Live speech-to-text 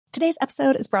Today's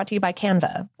episode is brought to you by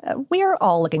Canva. We're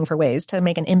all looking for ways to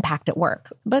make an impact at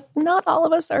work, but not all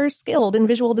of us are skilled in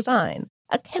visual design.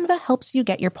 Canva helps you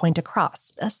get your point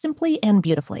across, simply and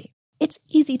beautifully. It's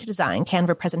easy to design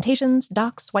Canva presentations,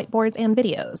 docs, whiteboards, and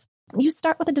videos. You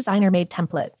start with a designer-made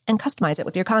template and customize it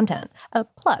with your content.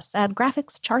 Plus, add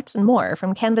graphics, charts, and more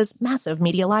from Canva's massive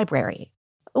media library.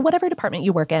 Whatever department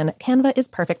you work in, Canva is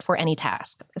perfect for any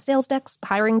task. Sales decks,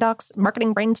 hiring docs,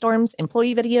 marketing brainstorms,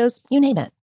 employee videos, you name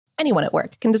it. Anyone at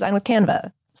work can design with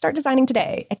Canva. Start designing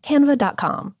today at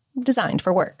canva.com. Designed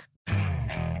for work.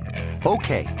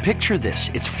 Okay, picture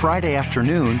this. It's Friday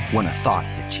afternoon when a thought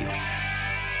hits you.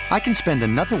 I can spend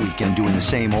another weekend doing the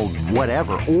same old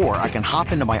whatever, or I can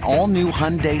hop into my all-new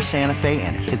Hyundai Santa Fe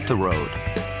and hit the road.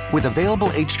 With available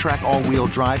H-Track all-wheel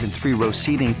drive and 3-row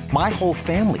seating, my whole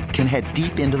family can head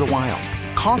deep into the wild.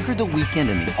 Conquer the weekend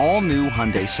in the all-new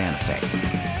Hyundai Santa Fe.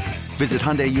 Visit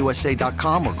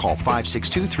HyundaiUSA.com or call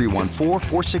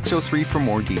 562-314-4603 for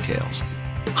more details.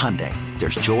 Hyundai,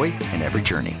 there's joy in every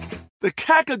journey. The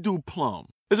Kakadu plum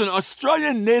is an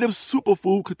Australian native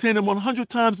superfood containing 100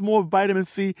 times more vitamin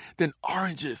C than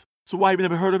oranges. So why have you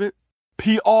never heard of it?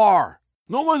 PR.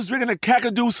 No one's drinking a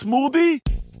Kakadu smoothie?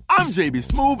 I'm JB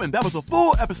Smoove, and that was a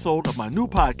full episode of my new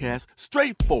podcast,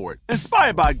 Straightforward,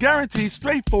 inspired by guaranteed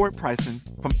straightforward pricing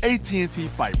from AT&T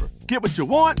Fiber. Get what you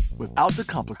want without the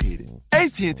complicated.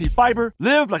 AT&T Fiber,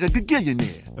 live like a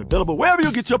gigillionaire. Available wherever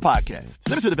you get your podcasts.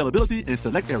 Limited availability in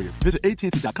select areas. Visit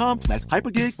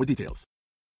AT&T.com/hypergig for details.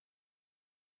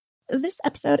 This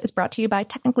episode is brought to you by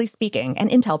Technically Speaking, an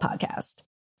Intel podcast.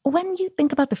 When you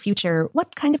think about the future,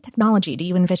 what kind of technology do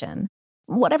you envision?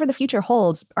 Whatever the future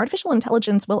holds, artificial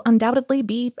intelligence will undoubtedly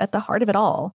be at the heart of it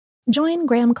all. Join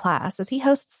Graham Class as he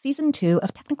hosts Season 2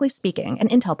 of Technically Speaking, an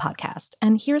Intel podcast,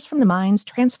 and hears from the minds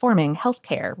transforming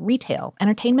healthcare, retail,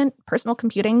 entertainment, personal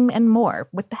computing, and more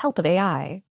with the help of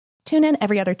AI. Tune in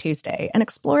every other Tuesday and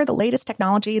explore the latest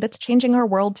technology that's changing our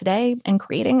world today and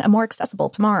creating a more accessible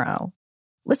tomorrow.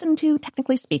 Listen to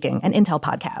Technically Speaking, an Intel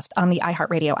podcast on the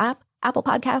iHeartRadio app, Apple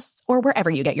Podcasts, or wherever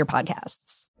you get your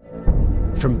podcasts.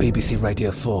 From BBC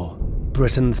Radio 4,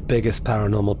 Britain's biggest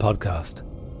paranormal podcast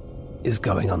is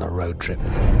going on a road trip.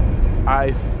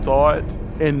 I thought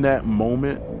in that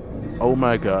moment, oh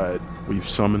my God, we've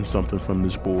summoned something from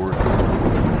this board.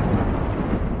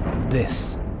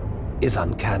 This is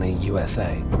Uncanny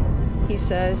USA. He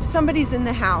says, somebody's in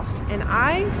the house, and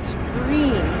I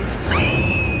screamed.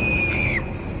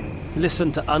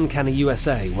 Listen to Uncanny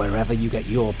USA wherever you get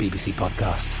your BBC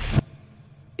podcasts,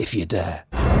 if you dare.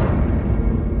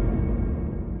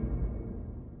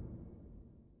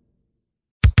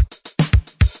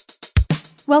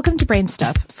 Welcome to Brain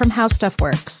Stuff from How Stuff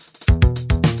Works.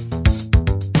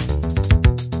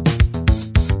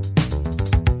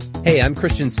 Hey, I'm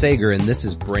Christian Sager, and this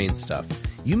is Brain Stuff.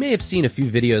 You may have seen a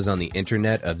few videos on the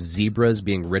internet of zebras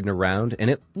being ridden around, and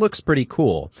it looks pretty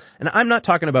cool. And I'm not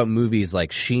talking about movies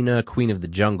like Sheena, Queen of the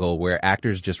Jungle, where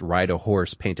actors just ride a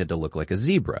horse painted to look like a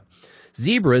zebra.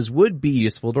 Zebras would be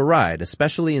useful to ride,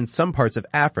 especially in some parts of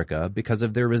Africa, because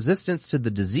of their resistance to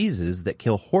the diseases that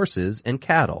kill horses and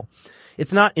cattle.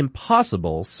 It's not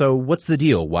impossible, so what's the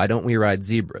deal? Why don't we ride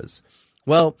zebras?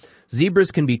 Well,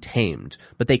 zebras can be tamed,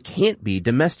 but they can't be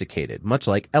domesticated, much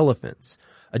like elephants.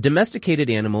 A domesticated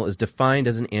animal is defined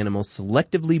as an animal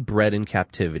selectively bred in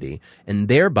captivity and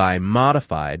thereby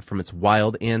modified from its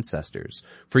wild ancestors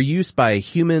for use by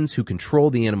humans who control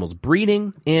the animal's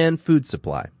breeding and food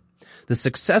supply. The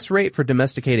success rate for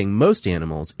domesticating most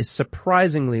animals is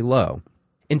surprisingly low.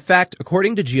 In fact,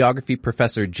 according to geography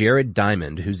professor Jared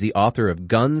Diamond, who's the author of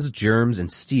Guns, Germs,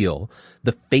 and Steel,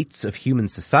 The Fates of Human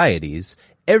Societies,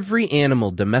 every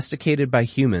animal domesticated by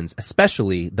humans,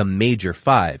 especially the major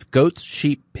five, goats,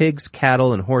 sheep, pigs,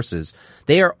 cattle, and horses,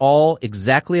 they are all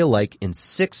exactly alike in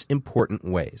 6 important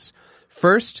ways.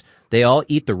 First, they all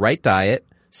eat the right diet.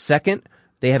 Second,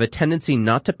 they have a tendency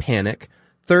not to panic.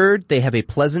 Third, they have a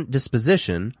pleasant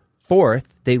disposition.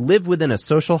 Fourth, they live within a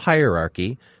social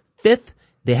hierarchy. Fifth,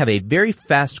 they have a very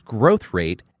fast growth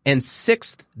rate. And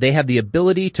sixth, they have the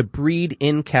ability to breed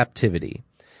in captivity.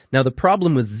 Now, the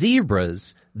problem with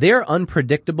zebras, they're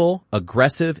unpredictable,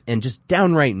 aggressive, and just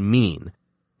downright mean.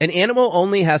 An animal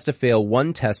only has to fail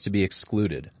one test to be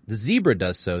excluded. The zebra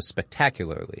does so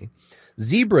spectacularly.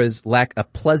 Zebras lack a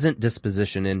pleasant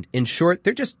disposition, and in short,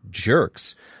 they're just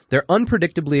jerks. They're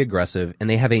unpredictably aggressive, and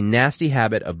they have a nasty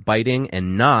habit of biting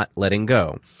and not letting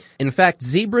go. In fact,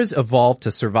 zebras evolved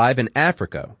to survive in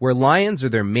Africa, where lions are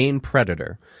their main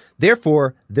predator.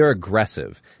 Therefore, they're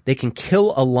aggressive. They can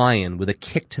kill a lion with a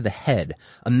kick to the head.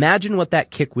 Imagine what that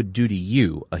kick would do to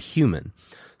you, a human.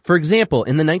 For example,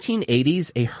 in the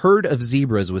 1980s, a herd of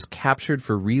zebras was captured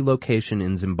for relocation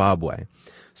in Zimbabwe.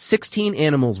 16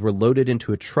 animals were loaded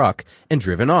into a truck and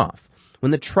driven off. When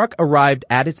the truck arrived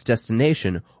at its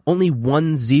destination, only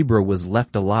one zebra was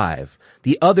left alive.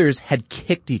 The others had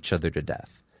kicked each other to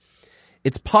death.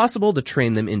 It's possible to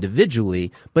train them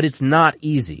individually, but it's not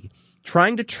easy.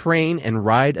 Trying to train and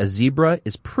ride a zebra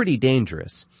is pretty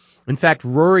dangerous. In fact,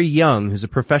 Rory Young, who's a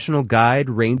professional guide,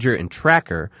 ranger, and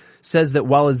tracker, says that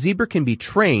while a zebra can be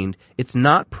trained, it's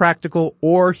not practical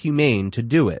or humane to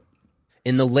do it.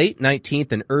 In the late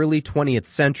 19th and early 20th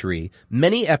century,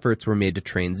 many efforts were made to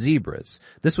train zebras.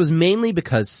 This was mainly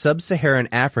because sub-Saharan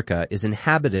Africa is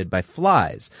inhabited by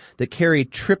flies that carry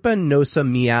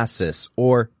trypanosomiasis,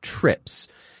 or trips.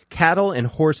 Cattle and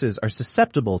horses are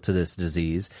susceptible to this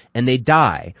disease, and they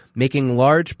die, making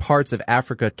large parts of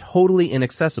Africa totally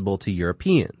inaccessible to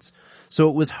Europeans. So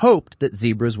it was hoped that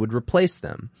zebras would replace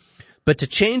them. But to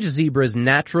change a zebra's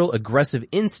natural aggressive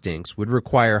instincts would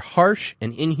require harsh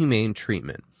and inhumane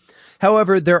treatment.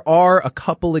 However, there are a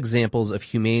couple examples of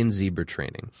humane zebra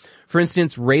training. For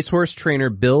instance, racehorse trainer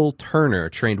Bill Turner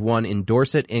trained one in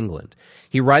Dorset, England.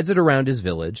 He rides it around his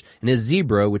village, and his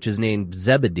zebra, which is named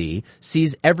Zebedee,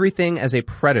 sees everything as a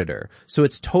predator, so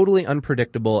it's totally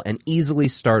unpredictable and easily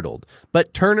startled.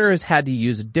 But Turner has had to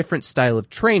use a different style of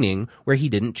training where he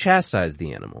didn't chastise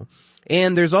the animal.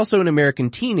 And there's also an American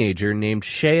teenager named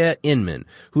Shea Inman,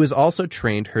 who has also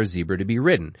trained her zebra to be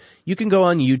ridden. You can go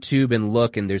on YouTube and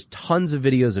look, and there's tons of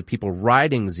videos of people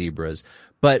riding zebras,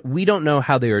 but we don't know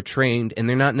how they are trained, and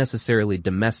they're not necessarily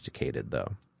domesticated,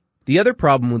 though. The other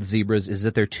problem with zebras is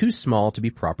that they're too small to be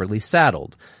properly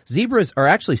saddled. Zebras are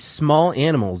actually small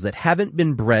animals that haven't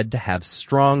been bred to have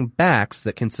strong backs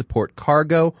that can support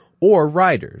cargo or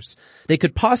riders. They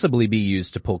could possibly be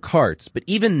used to pull carts, but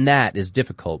even that is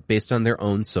difficult based on their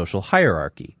own social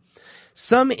hierarchy.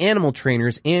 Some animal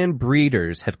trainers and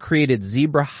breeders have created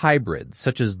zebra hybrids,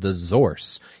 such as the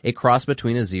Zorse, a cross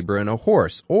between a zebra and a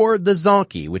horse, or the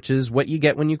Zonkey, which is what you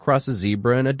get when you cross a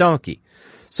zebra and a donkey.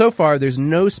 So far, there's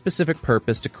no specific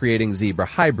purpose to creating zebra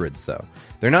hybrids, though.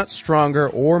 They're not stronger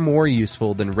or more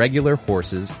useful than regular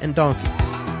horses and donkeys.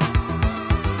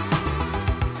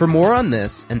 For more on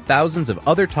this and thousands of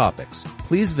other topics,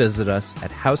 please visit us at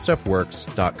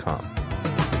howstuffworks.com.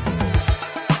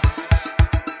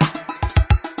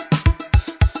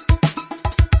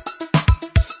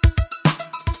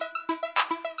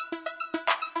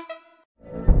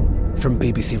 From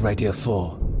BBC Radio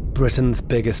 4, Britain's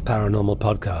biggest paranormal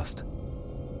podcast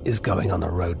is going on a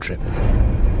road trip.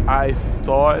 I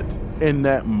thought in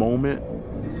that moment,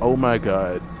 oh my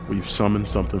God, we've summoned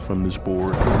something from this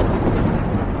board.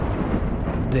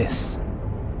 This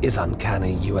is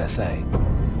Uncanny USA.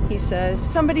 He says,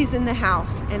 somebody's in the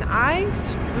house, and I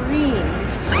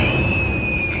screamed.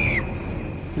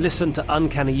 Listen to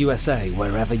Uncanny USA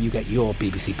wherever you get your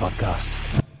BBC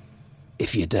podcasts,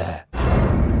 if you dare.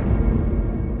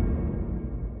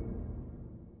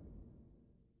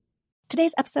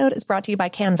 Today's episode is brought to you by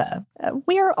Canva.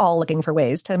 We're all looking for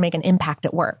ways to make an impact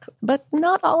at work, but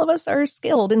not all of us are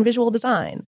skilled in visual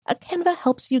design. Canva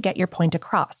helps you get your point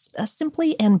across,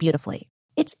 simply and beautifully.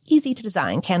 It's easy to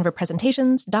design Canva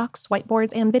presentations, docs,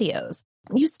 whiteboards, and videos.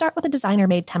 You start with a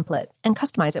designer-made template and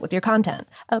customize it with your content.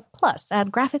 Plus,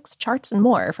 add graphics, charts, and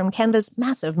more from Canva's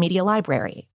massive media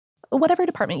library. Whatever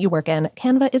department you work in,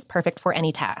 Canva is perfect for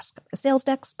any task. Sales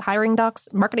decks, hiring docs,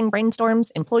 marketing brainstorms,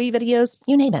 employee videos,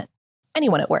 you name it.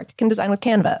 Anyone at work can design with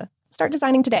Canva. Start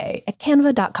designing today at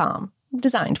canva.com.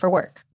 Designed for work.